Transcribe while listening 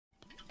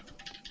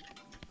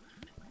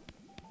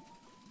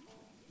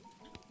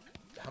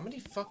How many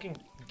fucking...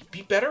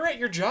 Be better at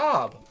your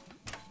job!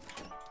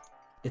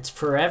 It's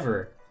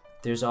forever.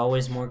 There's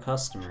always more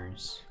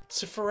customers.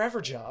 It's a forever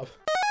job.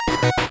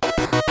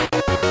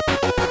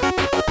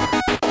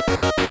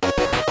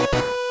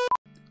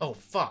 Oh,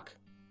 fuck.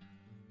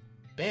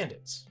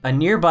 Bandits. A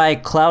nearby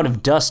cloud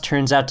of dust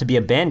turns out to be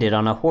a bandit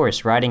on a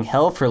horse riding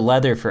hell for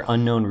leather for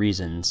unknown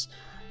reasons.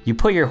 You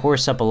put your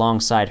horse up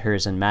alongside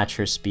hers and match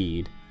her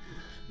speed.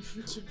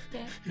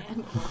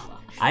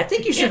 I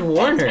think you should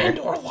warn her. And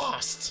or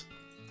lost.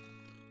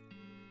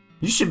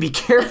 You should be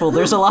careful.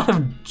 There's a lot of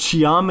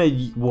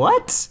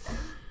what?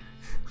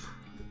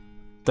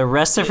 The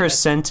rest of her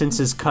sentence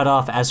is cut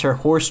off as her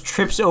horse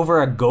trips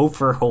over a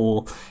gopher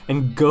hole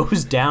and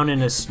goes down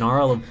in a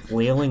snarl of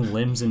flailing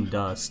limbs and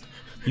dust.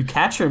 You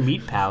catch her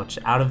meat pouch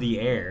out of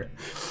the air.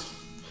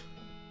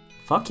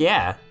 Fuck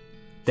yeah.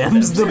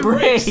 Them's the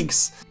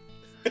breaks.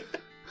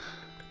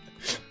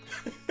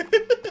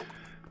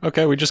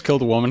 Okay, we just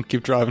killed a woman.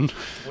 Keep driving.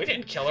 We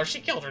didn't kill her. She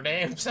killed her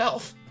damn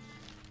self.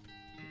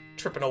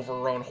 Tripping over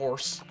her own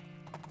horse.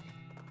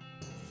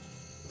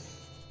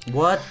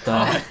 What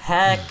the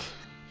heck?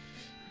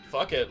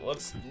 Fuck it,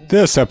 let's...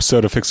 This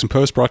episode of Fix and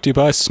Post brought to you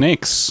by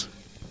Snakes.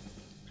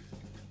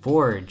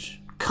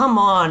 Forge. Come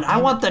on, I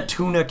want the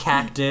tuna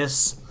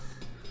cactus.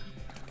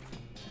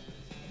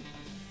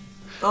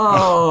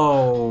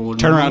 Oh,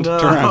 turn around, no.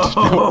 turn around.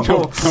 No, no,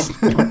 no.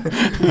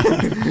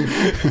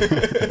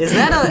 Is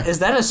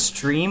that a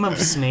stream of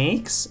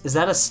snakes? Is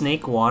that a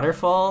snake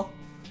waterfall?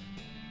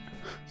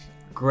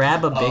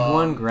 Grab a big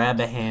one, grab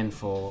a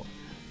handful.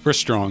 We're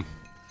strong.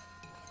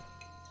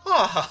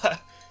 I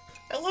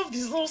love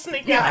these little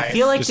snake guys. I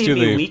feel like Just they'd do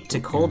be the- weak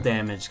to cold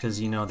damage because,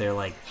 you know, they're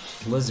like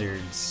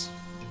lizards.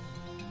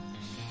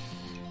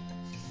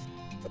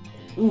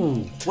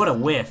 Ooh, what a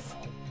whiff.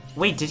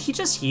 Wait, did he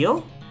just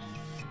heal?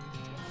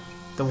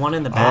 The one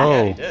in the back?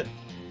 Oh. Yeah, he did.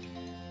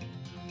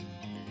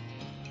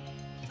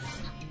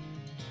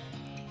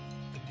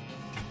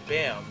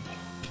 Bam.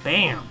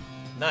 Bam.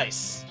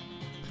 Nice.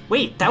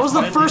 Wait, that was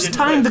the Finally first did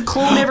time the whiff.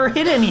 clone ever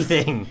hit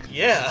anything.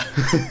 Yeah.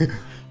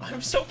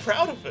 I'm so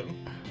proud of him.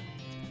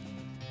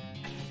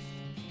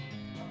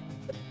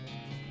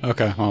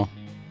 Okay, well.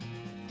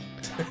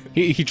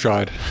 He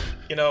tried.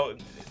 You know,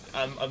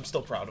 I'm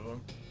still proud of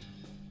him.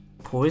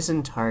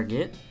 Poison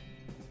target.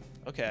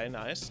 Okay,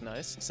 nice,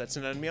 nice. Sets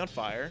an enemy on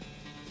fire.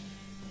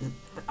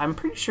 I'm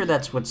pretty sure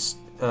that's what's,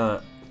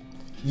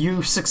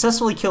 you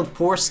successfully killed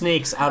 4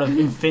 snakes out of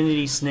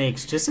infinity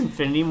snakes. Just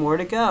infinity more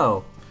to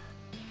go.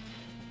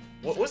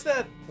 What was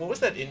that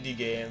indie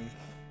game?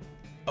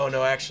 Oh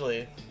no,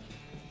 actually,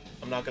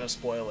 I'm not gonna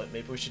spoil it.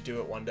 Maybe we should do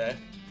it one day,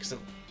 because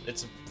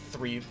it's a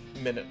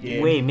 3-minute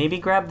game. Wait, maybe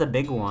grab the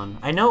big one.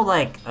 I know,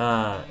 like,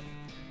 I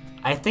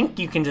think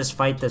you can just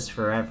fight this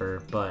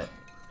forever, but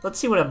let's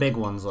see what a big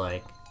one's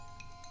like.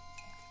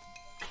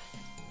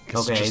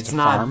 Okay, just it's a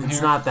not farm it's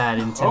here? not that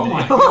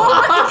intimidating.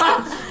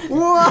 Oh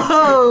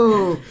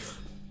Whoa!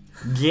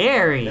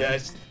 Gary! Yeah,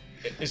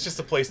 it's just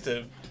a place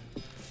to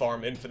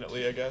farm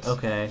infinitely, I guess.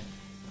 Okay.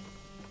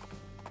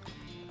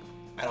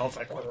 I don't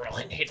think we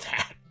really need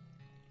that.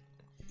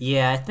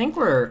 Yeah, I think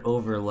we're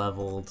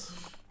over-leveled.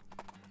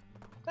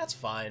 That's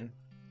fine.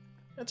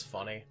 That's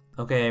funny.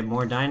 Okay,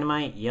 more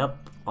dynamite?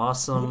 Yep.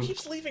 Awesome. Who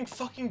keeps leaving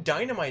fucking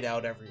dynamite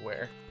out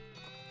everywhere?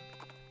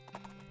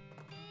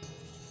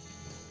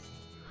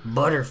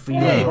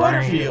 Butterfield. Hey, Ranch.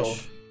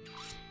 Butterfield.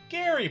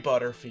 Gary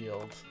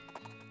Butterfield.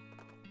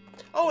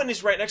 Oh, and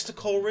he's right next to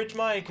Kole Ridge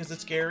Mine, because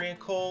it's Gary and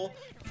Kole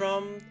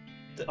from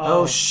the...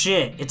 Oh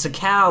shit, it's a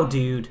cow,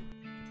 dude.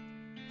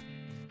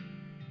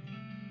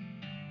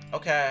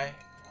 Okay.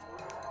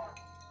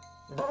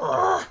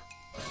 Brrr.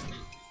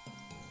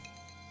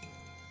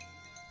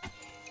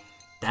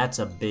 That's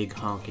a big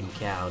honking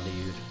cow,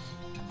 dude.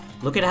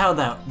 Look at how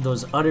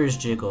those udders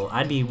jiggle.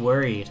 I'd be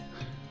worried.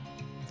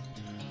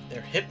 They're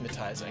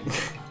hypnotizing.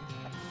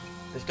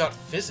 They've got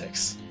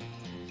physics.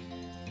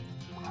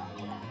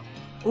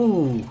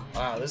 Ooh.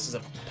 Wow, this is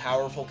a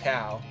powerful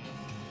cow.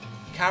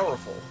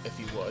 Powerful, if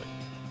you would.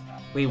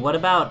 Wait, what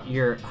about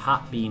your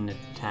hot bean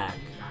attack?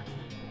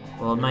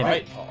 Well, it might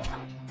Right, be. Paul.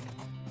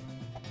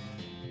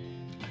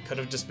 I could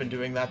have just been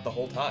doing that the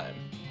whole time.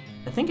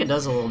 I think it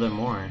does a little bit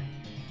more.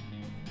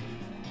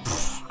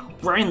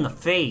 Right in the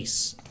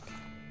face.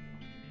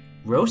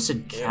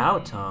 Roasted cow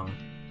tongue.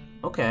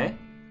 Okay.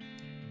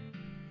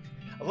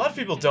 A lot of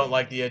people don't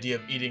like the idea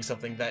of eating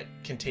something that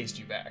can taste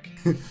you back.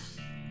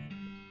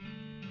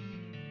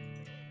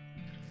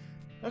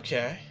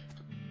 Okay.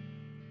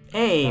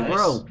 Hey, Nice.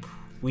 rope.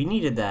 We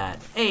needed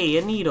that. Hey,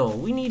 a needle.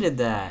 We needed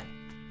that.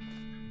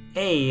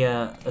 Hey,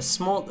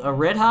 a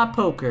red hot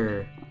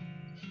poker.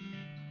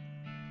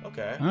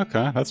 Okay.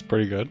 Okay, that's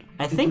pretty good.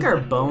 I think our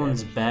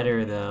bone's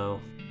better though.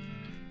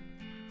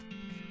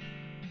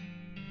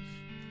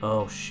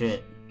 Oh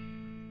shit.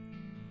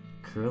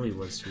 Curly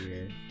was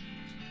here.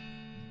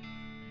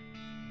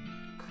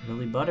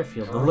 Curly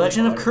Butterfield. The Curly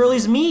Legend of Butterfield.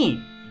 Curly's Meat.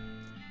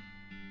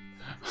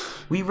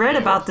 We read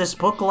about this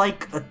book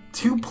like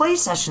 2 play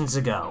sessions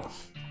ago.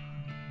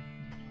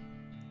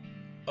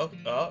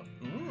 Okay.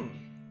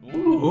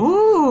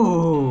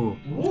 Ooh.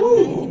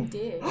 You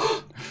did.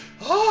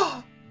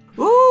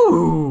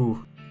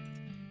 Ooh.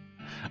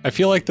 I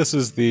feel like this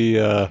is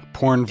the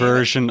porn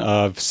version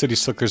of City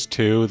Slickers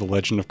 2, The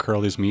Legend of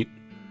Curly's Meat.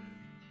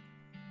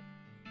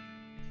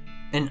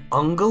 An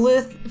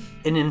ungulith?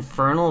 An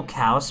infernal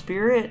cow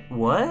spirit?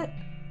 What?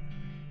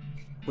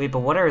 Wait, but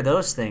what are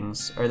those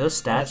things? Are those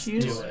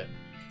statues? Let's do it.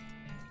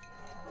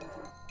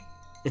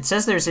 It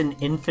says there's an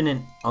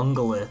infinite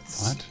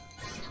unguliths. What?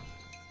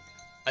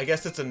 I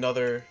guess it's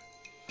another,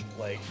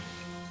 like...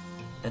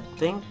 I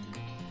think...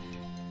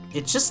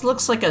 It just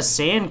looks like a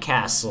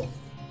sandcastle.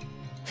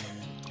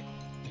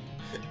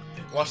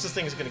 Watch, this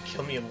thing is gonna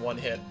kill me in one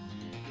hit.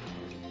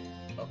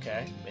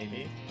 Okay,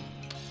 maybe.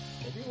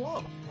 Maybe you're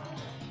wrong.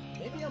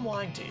 Maybe I'm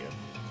lying to you.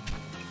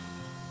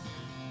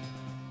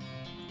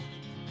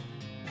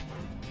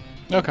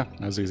 Okay,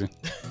 that was easy.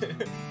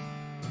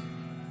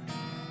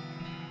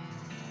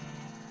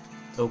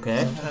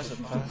 Okay. Sometimes a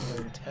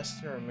popular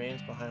intestine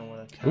remains behind one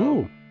of the cow.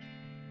 Ooh,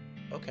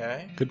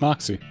 Okay, good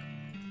moxie.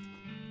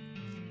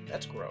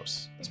 that's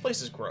gross. This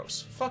place is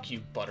gross. Fuck you,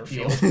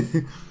 Butterfield.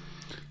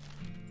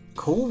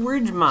 Coal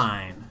Ridge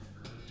Mine.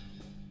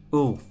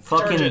 Ooh,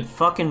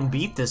 fucking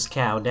beat this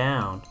cow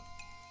down.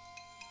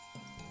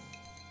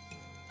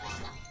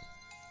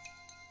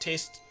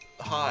 Tastes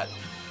hot.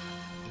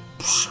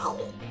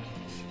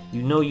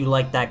 You know you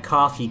like that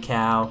coffee,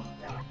 cow.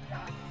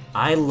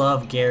 I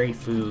love Gary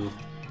food.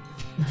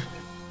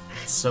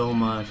 So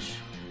much.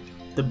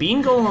 The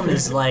bean golem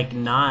is like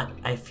not...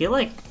 I feel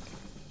like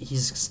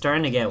he's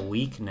starting to get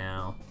weak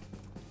now.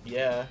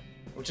 Yeah,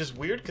 which is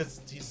weird because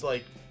he's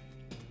like...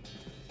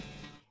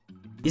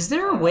 Is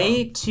there a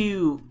way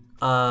to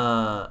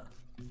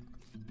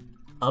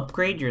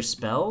upgrade your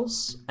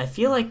spells? I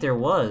feel like there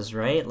was,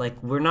 right?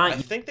 Like we're not... I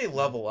think they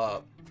level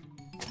up.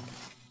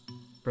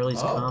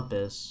 Burley's Oh.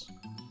 compass.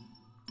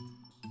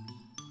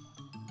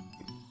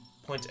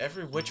 Points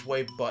every which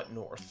way but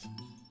north.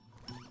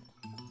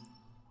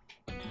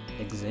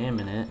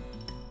 Examine it.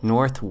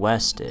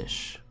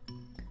 Northwestish.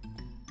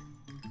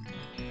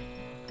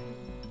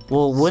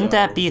 Well, wouldn't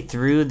that So- be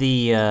through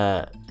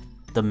the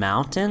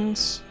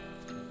mountains?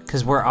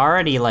 Because we're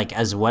already like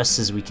as west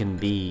as we can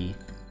be.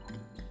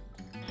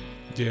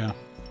 Yeah.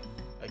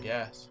 I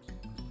guess.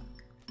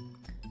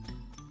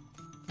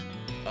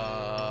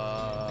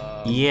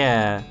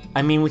 Yeah,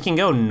 I mean we can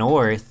go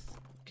north.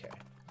 Okay.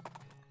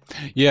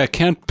 Yeah, it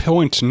can't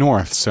point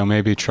north, so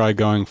maybe try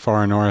going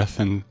far north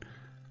and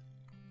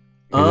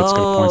maybe it's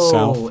gonna point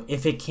south.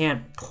 If it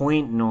can't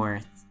point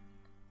north.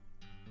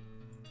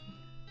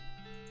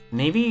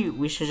 Maybe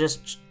we should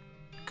just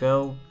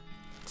go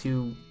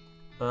to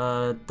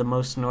the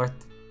most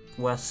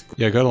northwest.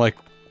 Yeah, go to like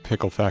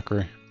Pickle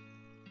Factory.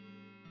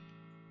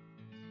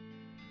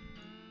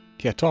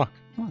 Yeah, talk.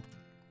 Come on.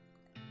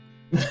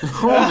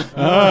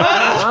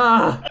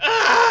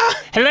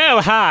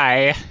 Hello,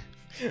 hi.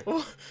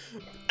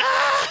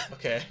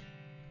 Okay.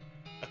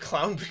 A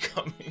clown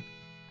becoming.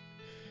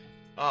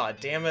 Ah,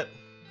 damn it.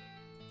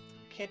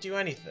 Can't do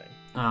anything.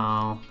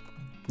 Oh.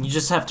 You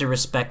just have to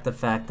respect the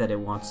fact that it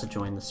wants to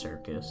join the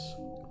circus.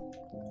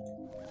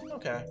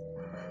 Okay.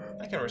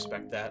 I can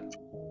respect that.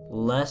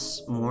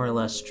 More or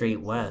less straight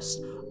west.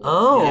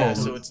 Oh! Yeah,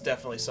 so it's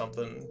definitely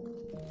something.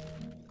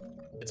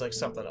 It's like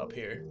something up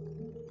here.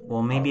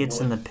 Well, maybe it's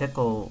in the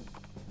pickle.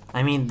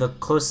 I mean, the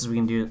closest we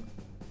can do.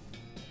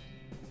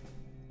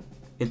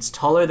 It's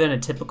taller than a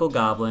typical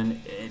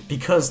goblin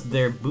because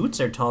their boots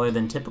are taller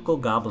than typical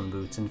goblin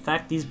boots. In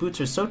fact, these boots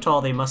are so tall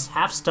they must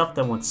have stuffed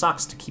them with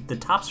socks to keep the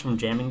tops from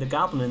jamming the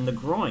goblin in the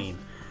groin.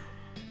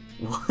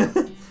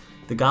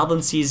 The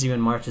goblin sees you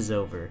and marches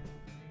over.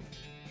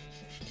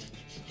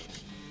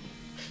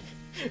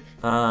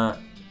 I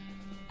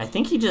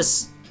think he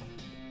just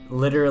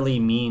literally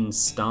means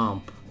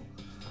stomp.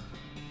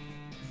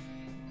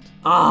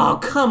 Oh,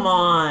 come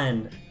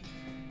on!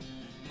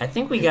 I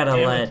think we gotta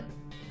Damn let it.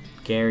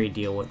 Gary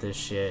deal with this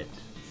shit.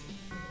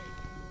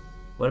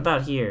 What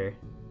about here?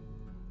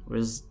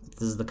 Does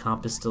the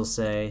compass still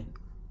say?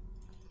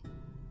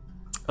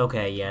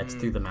 Okay, yeah, it's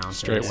through the mountains.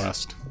 Straight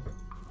west.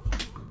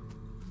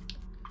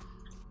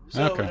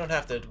 So Okay. we don't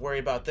have to worry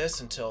about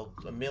this until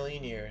a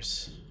million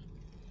years.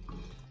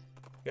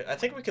 Yeah, I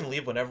think we can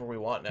leave whenever we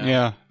want now.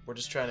 Yeah. We're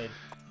just trying to...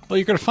 Well,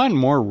 you're gonna find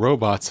more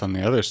robots on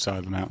the other side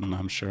of the mountain,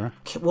 I'm sure.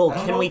 Well, I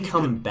don't can know we if you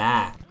come can-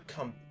 back?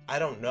 come... I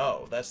don't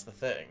know. That's the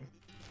thing.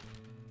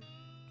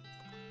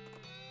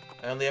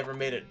 I only ever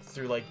made it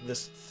through, like,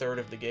 this third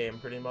of the game,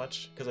 pretty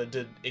much. Because I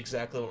did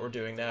exactly what we're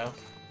doing now.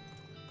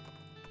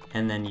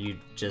 And then you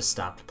just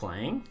stopped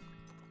playing?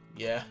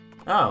 Yeah.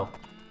 Oh,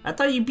 I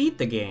thought you beat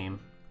the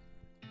game.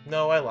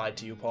 No, I lied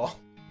to you, Paul.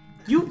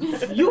 You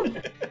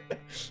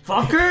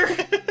fucker!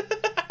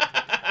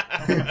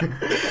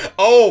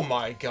 Oh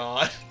my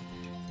god.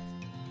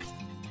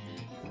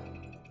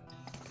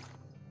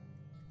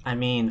 I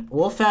mean,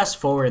 we'll fast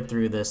forward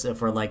through this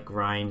if we're like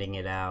grinding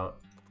it out.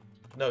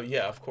 No,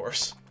 yeah, of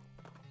course.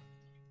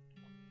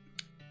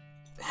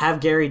 Have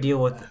Gary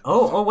deal with.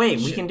 Oh wait,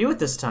 we Shit. can do it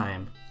this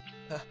time.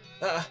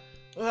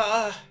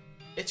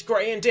 It's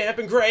gray and damp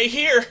and gray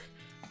here!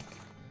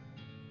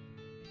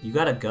 You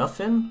got a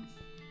guffin?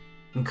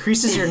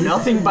 Increases your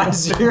nothing by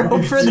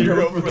 0 for the,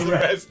 Zero for the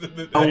rest of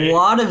the day. a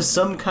lot of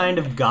some kind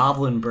of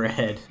goblin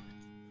bread.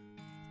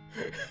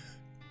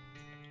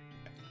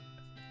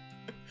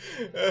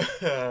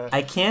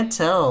 I can't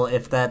tell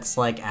if that's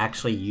like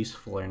actually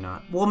useful or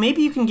not. Well,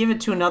 maybe you can give it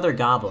to another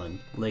goblin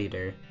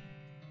later.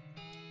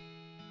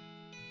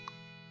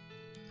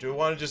 Do we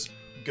want to just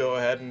go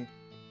ahead and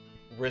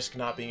risk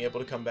not being able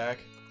to come back?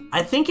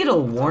 I think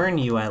it'll warn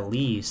you at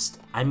least.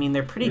 I mean,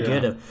 they're pretty Yeah.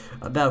 good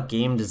about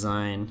game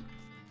design.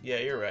 Yeah,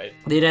 you're right.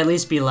 They'd at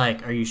least be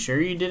like, "Are you sure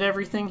you did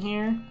everything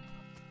here?"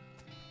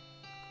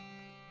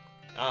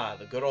 Ah,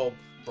 the good old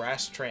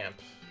brass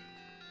tramp.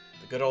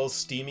 The good old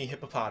steamy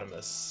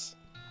hippopotamus.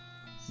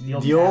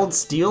 The old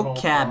steel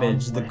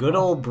cabbage, the good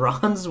old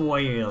bronze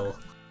whale.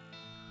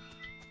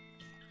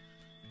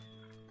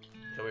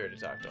 Yeah, we already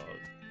talked all.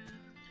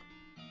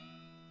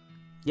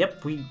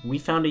 Yep, we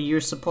found a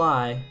year's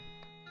supply.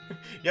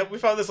 Yep, we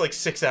found this like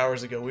 6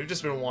 hours ago. We've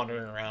just been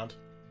wandering around.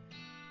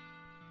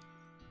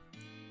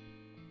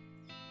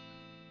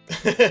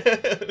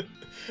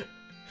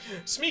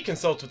 Smee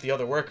consults with the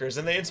other workers,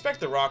 and they inspect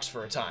the rocks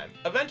for a time.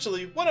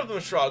 Eventually, one of them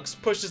shrugs,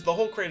 pushes the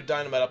whole crate of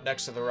dynamite up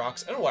next to the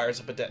rocks, and wires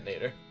up a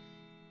detonator.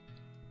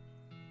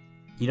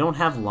 You don't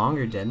have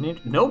longer detonator?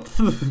 Nope.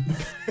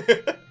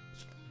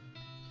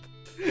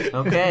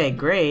 Okay,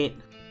 great.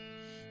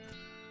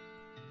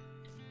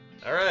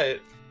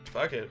 Alright,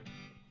 fuck it.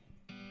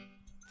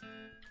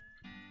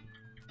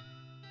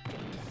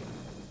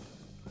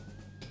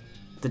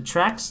 The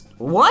tracks.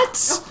 What?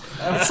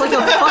 It's like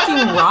a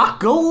fucking rock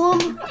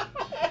golem?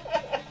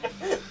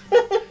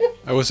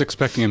 I was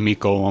expecting a meat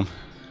golem.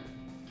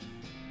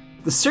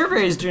 The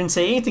surveys didn't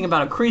say anything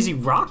about a crazy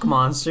rock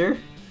monster.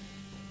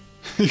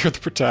 You're the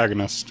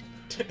protagonist.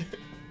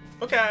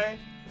 Okay.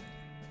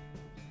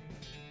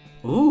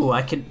 Ooh,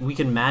 we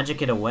can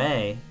magic it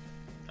away.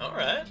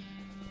 Alright.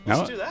 Now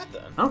Let's do that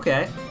then.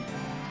 Okay.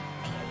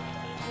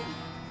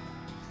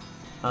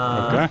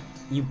 Okay.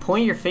 You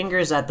point your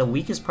fingers at the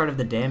weakest part of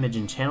the damage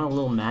and channel a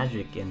little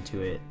magic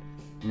into it.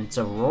 And it's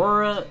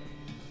Aurora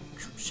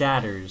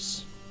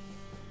Shatters.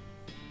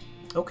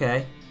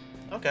 Okay.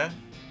 Okay.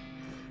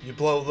 You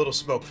blow a little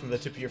smoke from the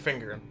tip of your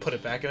finger and put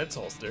it back in its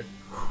holster.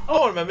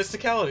 Oh, and my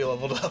mysticality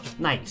leveled up.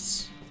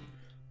 Nice.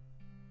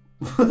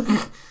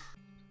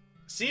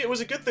 See, it was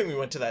a good thing we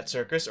went to that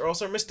circus, or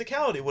else our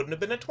mysticality wouldn't have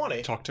been at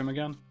 20. Talk to him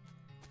again.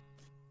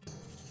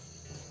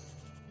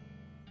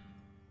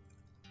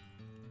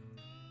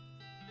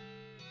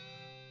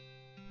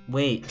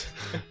 Wait.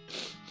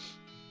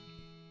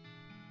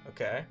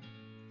 Okay.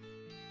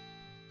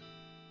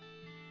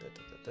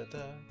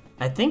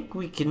 I think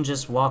we can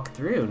just walk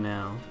through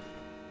now.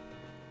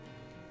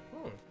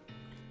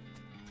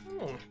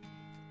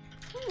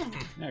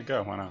 Yeah,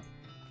 go. Why not?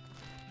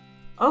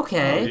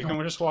 Okay. You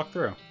can just walk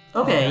through.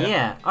 Okay, Oh, yeah.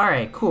 yeah.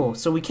 Alright, cool.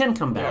 So we can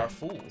come We are back.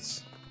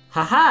 fools.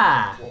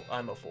 Haha! Well,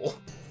 I'm a fool.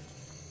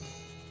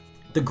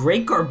 The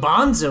Great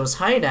Garbanzo's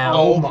hideout.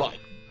 Oh my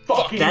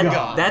fucking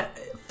god. That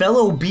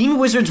fellow bean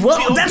wizards. Well,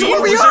 Fellow that's bean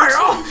where we wizards? are.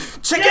 Oh,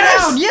 check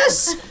Yes! it out.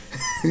 Yes.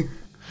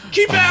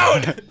 Keep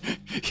out!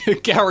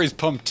 Gary's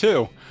pumped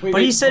too.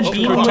 But he said Well,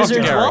 bean go talk to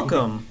wizards Gary.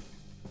 welcome.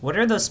 What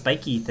are those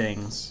spiky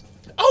things?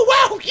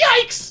 Oh wow!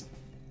 Yikes!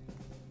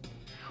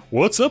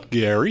 What's up,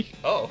 Gary?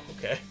 Oh,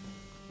 okay.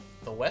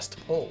 The West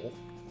Pole.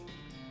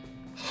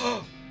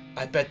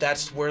 I bet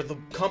that's where the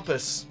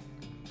compass.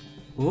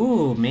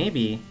 Ooh,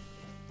 maybe.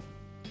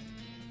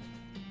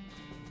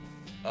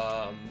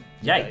 Yikes.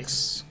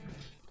 Yikes.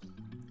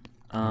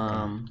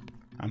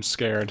 I'm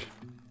scared.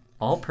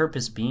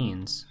 All-purpose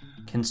beans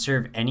can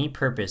serve any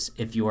purpose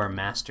if you are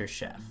master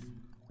chef.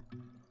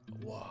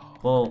 Whoa.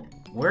 Well,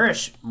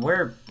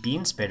 we're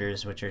bean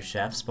spitters, which are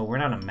chefs, but we're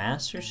not a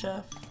master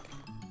chef.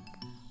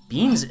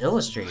 Beans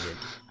Illustrated.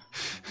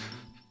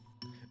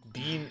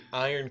 Bean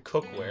iron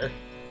cookware.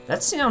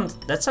 That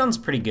sounds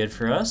pretty good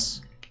for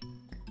us.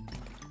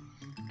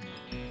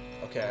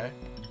 Okay.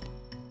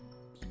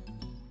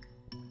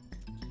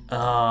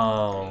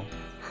 Oh.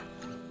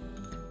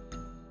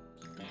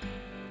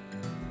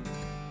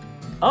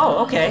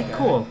 Oh, okay,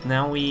 cool.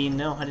 Now we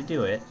know how to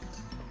do it.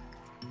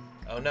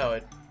 Oh no,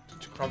 it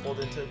crumbled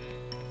into.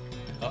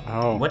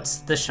 Oh. What's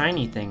the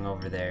shiny thing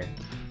over there?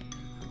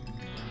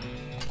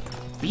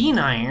 Bean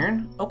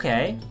iron?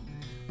 Okay.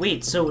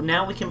 Wait, so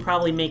now we can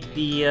probably make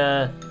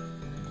the,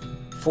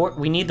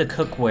 we need the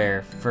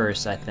cookware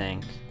first, I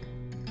think.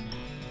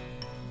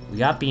 We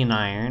got bean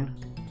iron.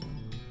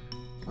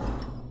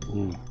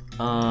 Ooh.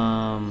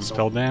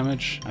 Spell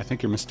damage? I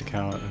think you're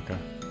mysticality. Okay.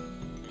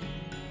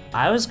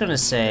 I was gonna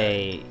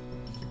say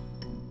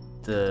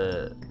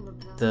the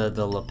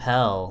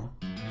lapel.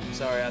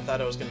 Sorry, I thought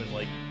I was gonna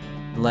like.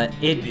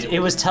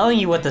 It was telling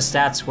you what the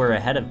stats were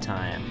ahead of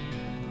time.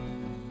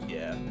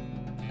 Yeah.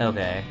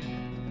 Okay.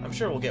 I'm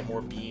sure we'll get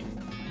more bean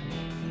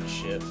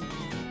shit.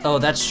 Oh,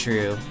 that's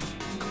true.